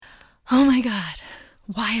Oh my God.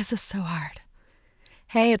 Why is this so hard?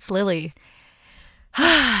 Hey, it's Lily.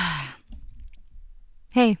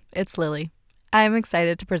 Hey, it's Lily. I'm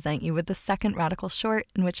excited to present you with the second Radical Short,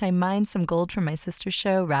 in which I mine some gold from my sister's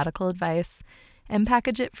show, Radical Advice, and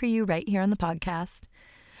package it for you right here on the podcast.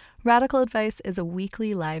 Radical Advice is a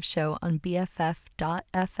weekly live show on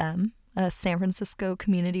BFF.FM, a San Francisco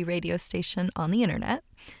community radio station on the internet,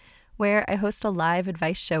 where I host a live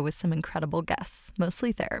advice show with some incredible guests,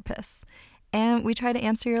 mostly therapists, and we try to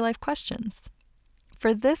answer your life questions.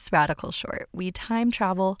 For this Radical Short, we time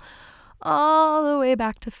travel all the way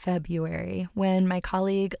back to February when my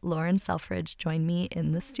colleague Lauren Selfridge joined me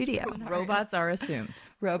in the studio. Robots are assumed.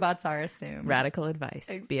 Robots are assumed. Radical Advice.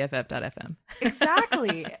 BFF.FM.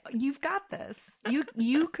 Exactly. You've got this.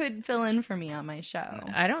 You could fill in for me on my show.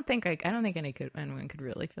 I don't think anyone could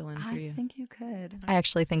really fill in for you. I think you could. I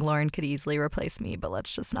actually think Lauren could easily replace me, but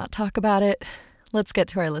let's just not talk about it. Let's get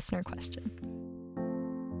to our listener question.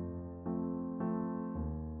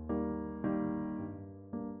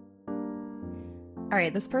 All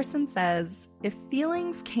right, this person says, if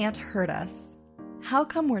feelings can't hurt us, how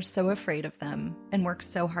come we're so afraid of them and work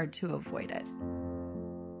so hard to avoid it?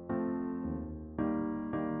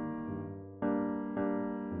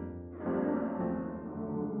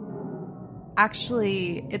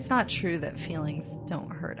 Actually, it's not true that feelings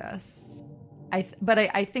don't hurt us. But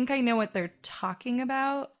I think I know what they're talking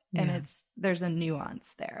about, and there's a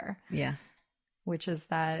nuance there. Yeah. Which is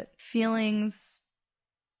that feelings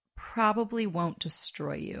probably won't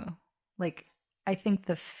destroy you. Like, I think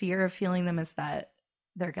the fear of feeling them is that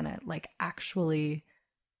they're gonna actually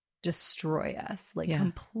destroy us,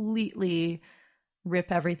 completely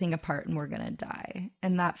rip everything apart and we're gonna die.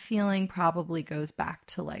 And that feeling probably goes back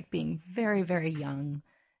to being very, very young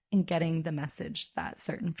and getting the message that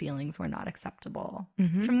certain feelings were not acceptable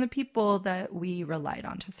from the people that we relied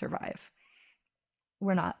on to survive.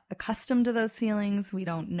 We're not accustomed to those feelings. We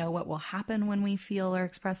don't know what will happen when we feel or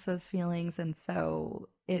express those feelings. And so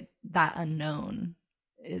that unknown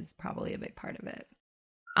is probably a big part of it.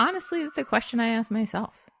 Honestly, it's a question I ask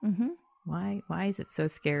myself. Mm-hmm. Why is it so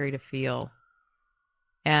scary to feel?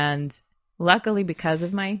 And luckily, because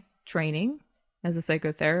of my training as a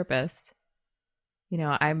psychotherapist,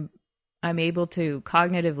 I'm able to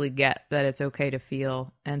cognitively get that it's okay to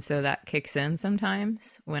feel. And so that kicks in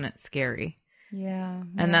sometimes when it's scary. Yeah.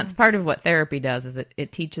 And that's part of what therapy does, is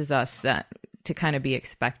it teaches us that to kind of be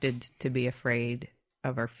expected to be afraid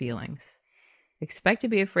of our feelings. Expect to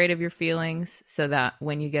be afraid of your feelings so that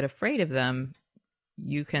when you get afraid of them,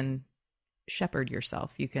 you can shepherd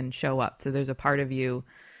yourself. You can show up. So there's a part of you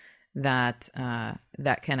that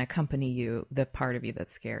can accompany you, the part of you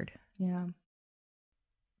that's scared. Yeah.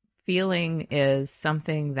 Feeling is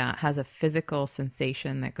something that has a physical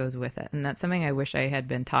sensation that goes with it. And that's something I wish I had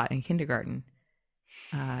been taught in kindergarten.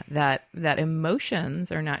 That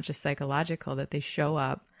emotions are not just psychological, that they show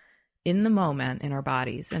up in the moment in our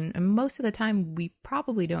bodies. And most of the time, we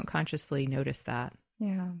probably don't consciously notice that.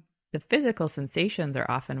 Yeah. The physical sensations are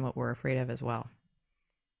often what we're afraid of as well.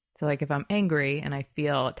 So if I'm angry and I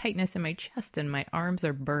feel a tightness in my chest and my arms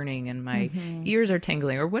are burning and my ears are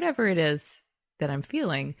tingling or whatever it is that I'm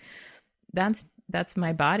feeling, that's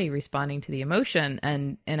my body responding to the emotion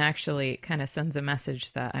and actually kind of sends a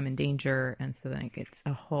message that I'm in danger. And so then it's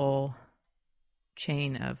a whole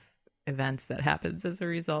chain of events that happens as a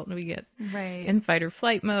result. And we get in fight or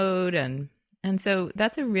flight mode. And so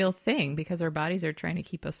that's a real thing because our bodies are trying to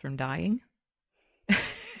keep us from dying.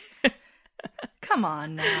 Come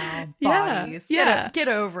on now, bodies. Get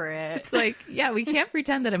over it. It's we can't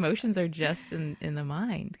pretend that emotions are just in the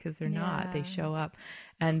mind because they're not. They show up.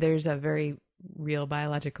 And there's a very real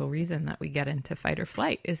biological reason that we get into fight or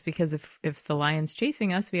flight is because if the lion's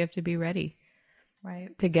chasing us, we have to be ready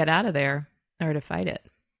to get out of there or to fight it.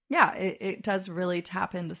 Yeah, it does really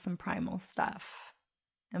tap into some primal stuff.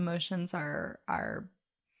 Emotions are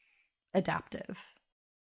adaptive.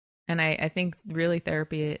 And I think really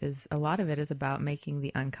therapy a lot of it is about making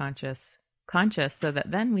the unconscious conscious so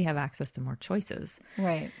that then we have access to more choices.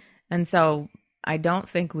 Right. And so I don't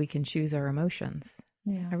think we can choose our emotions.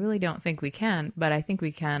 Yeah. I really don't think we can, but I think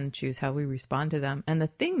we can choose how we respond to them. And the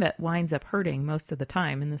thing that winds up hurting most of the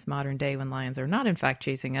time in this modern day when lions are not in fact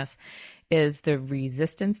chasing us is the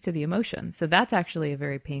resistance to the emotion. So that's actually a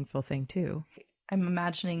very painful thing too. I'm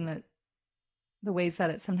imagining that the ways that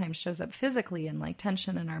it sometimes shows up physically and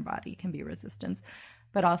tension in our body can be resistance,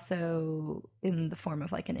 but also in the form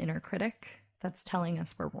of an inner critic that's telling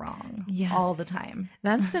us we're wrong all the time.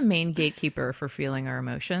 That's the main gatekeeper for feeling our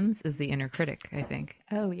emotions is the inner critic, I think.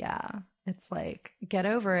 Oh, yeah. It's get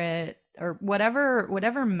over it. or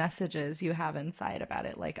whatever messages you have inside about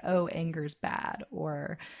it, like, oh, anger's bad,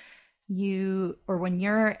 or when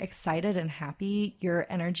you're excited and happy, your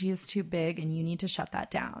energy is too big and you need to shut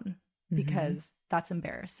that down because that's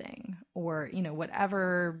embarrassing, or,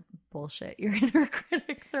 whatever bullshit your inner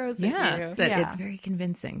critic throws at you. It's very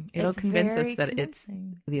convincing. It'll convince us that it's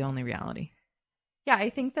the only reality. Yeah, I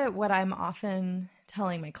think that what I'm often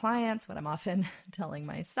telling my clients, what I'm often telling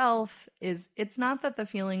myself is it's not that the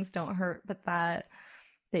feelings don't hurt, but that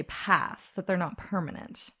they pass, that they're not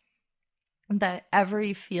permanent. That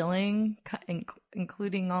every feeling,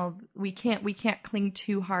 including we can't cling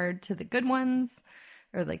too hard to the good ones,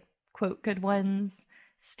 or like, quote, good ones,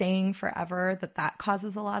 staying forever, that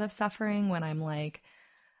causes a lot of suffering. When I'm like,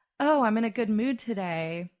 oh, I'm in a good mood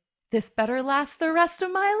today, this better last the rest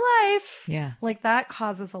of my life. Yeah. Like, that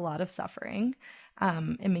causes a lot of suffering.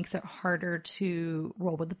 It makes it harder to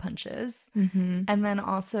roll with the punches. Mm-hmm. And then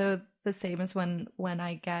also the same as when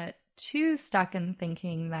I get too stuck in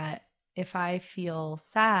thinking that if I feel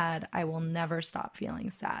sad, I will never stop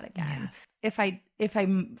feeling sad again. Yes. If I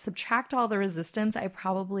subtract all the resistance, I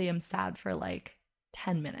probably am sad for like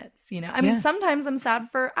 10 minutes, I mean, sometimes I'm sad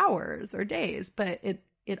for hours or days, but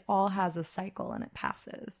it all has a cycle and it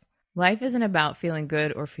passes. Life isn't about feeling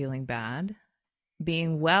good or feeling bad.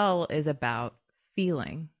 Being well is about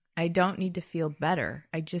feeling. I don't need to feel better.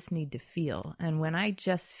 I just need to feel. And when I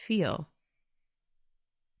just feel,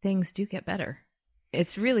 things do get better.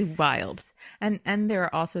 It's really wild. And there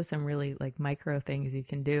are also some really like micro things you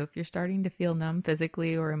can do if you're starting to feel numb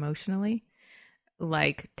physically or emotionally,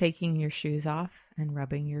 like taking your shoes off and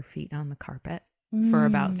rubbing your feet on the carpet for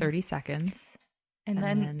about 30 seconds.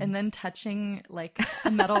 And then touching like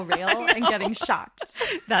a metal rail and getting shocked.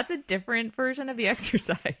 That's a different version of the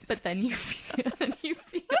exercise. But then you feel.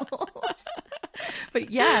 But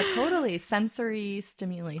yeah, totally. Sensory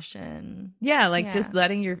stimulation. Yeah, like just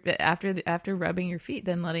letting after rubbing your feet,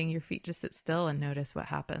 then letting your feet just sit still and notice what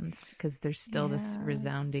happens, because there's still this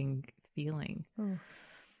resounding feeling. Ooh.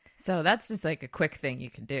 So that's just like a quick thing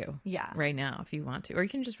you can do right now if you want to. Or you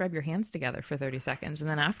can just rub your hands together for 30 seconds. And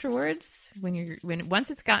then afterwards,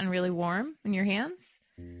 once it's gotten really warm in your hands,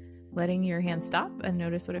 letting your hands stop and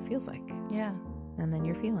notice what it feels like. Yeah. And then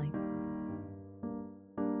you're feeling.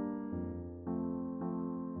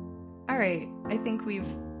 All right. I think we've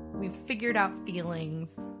figured out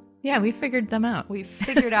feelings. Yeah, we figured them out. We've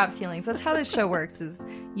figured out feelings. That's how this show works, is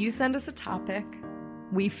you send us a topic,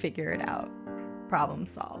 we figure it out. Problem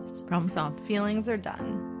solved. Problem solved. Feelings are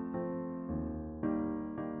done.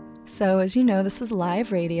 So, as you know, this is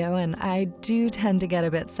live radio, and I do tend to get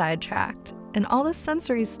a bit sidetracked. And all this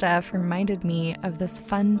sensory stuff reminded me of this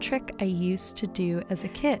fun trick I used to do as a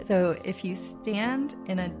kid. So, if you stand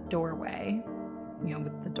in a doorway,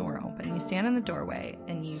 with the door open, you stand in the doorway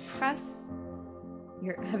and you press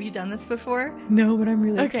have you done this before? No, but I'm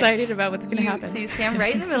really excited about what's going to happen. So you stand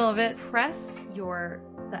right in the middle of it, press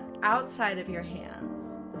the outside of your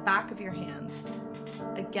hands, the back of your hands,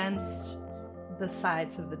 against the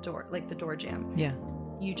sides of the door, like the door jamb. Yeah.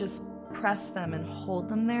 You just press them and hold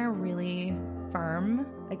them there really firm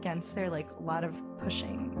against their, like, a lot of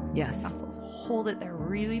pushing muscles. Hold it there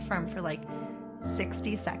really firm for like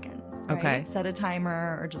 60 seconds. Right? Okay. Set a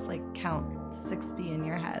timer or just like count to 60 in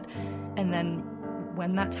your head. And then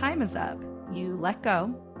when that time is up, you let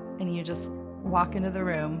go and you just walk into the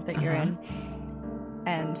room that you're in,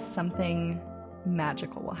 and something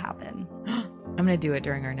magical will happen. I'm going to do it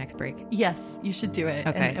during our next break. Yes, you should do it.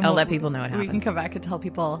 Okay, and I'll let people know what happens. We can come back and tell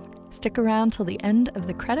people. Stick around till the end of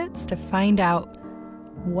the credits to find out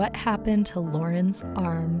what happened to Lauren's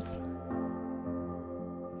arms.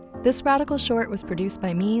 This Radical Short was produced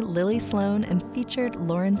by me, Lily Sloan, and featured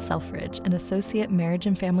Lauren Selfridge, an associate marriage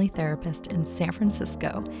and family therapist in San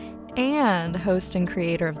Francisco, and host and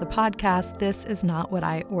creator of the podcast, This Is Not What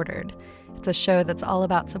I Ordered. It's a show that's all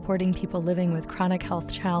about supporting people living with chronic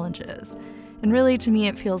health challenges. And really, to me,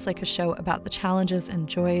 it feels like a show about the challenges and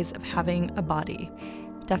joys of having a body.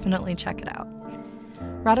 Definitely check it out.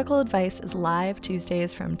 Radical Advice is live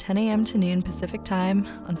Tuesdays from 10 a.m. to noon Pacific Time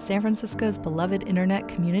on San Francisco's beloved internet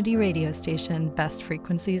community radio station, Best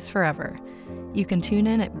Frequencies Forever. You can tune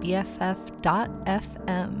in at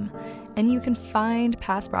BFF.FM, and you can find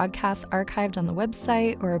past broadcasts archived on the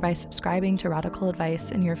website or by subscribing to Radical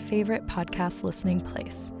Advice in your favorite podcast listening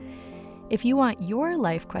place. If you want your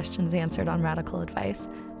life questions answered on Radical Advice,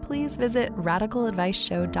 please visit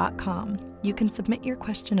RadicalAdviceShow.com. You can submit your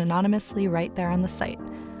question anonymously right there on the site.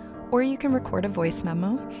 Or you can record a voice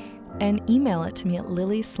memo and email it to me at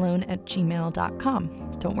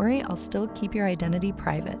lilysloan@gmail.com. Don't worry, I'll still keep your identity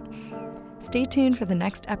private. Stay tuned for the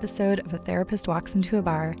next episode of A Therapist Walks Into a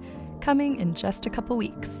Bar, coming in just a couple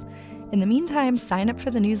weeks. In the meantime, sign up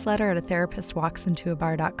for the newsletter at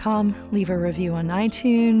atherapistwalksintoabar.com, leave a review on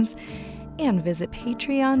iTunes, and visit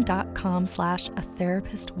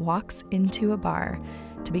patreon.com/atherapistwalksintoabar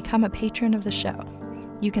to become a patron of the show.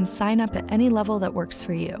 You can sign up at any level that works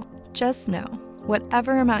for you. Just know,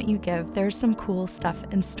 whatever amount you give, there's some cool stuff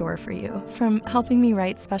in store for you. From helping me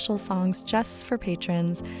write special songs just for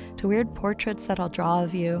patrons, to weird portraits that I'll draw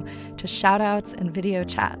of you, to shout outs and video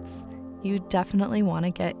chats. You definitely want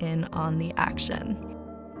to get in on the action.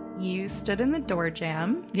 You stood in the door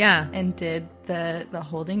jam. Yeah. And did the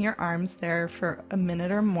holding your arms there for a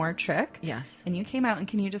minute or more trick. Yes. And you came out, and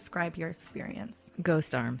can you describe your experience?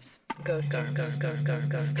 Ghost arms. Ghost arms. Ghost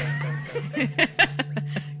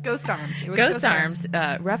arms. It was Ghost arms,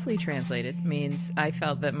 roughly translated, means I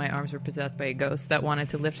felt that my arms were possessed by a ghost that wanted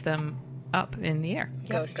to lift them up in the air. Yep.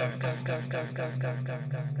 Ghost arms.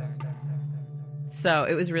 So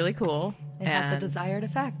it was really cool. It had the desired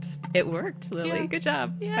effect. It worked, Lily. Yeah. Good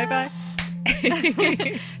job. Yeah. Bye-bye.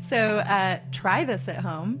 So try this at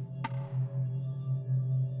home.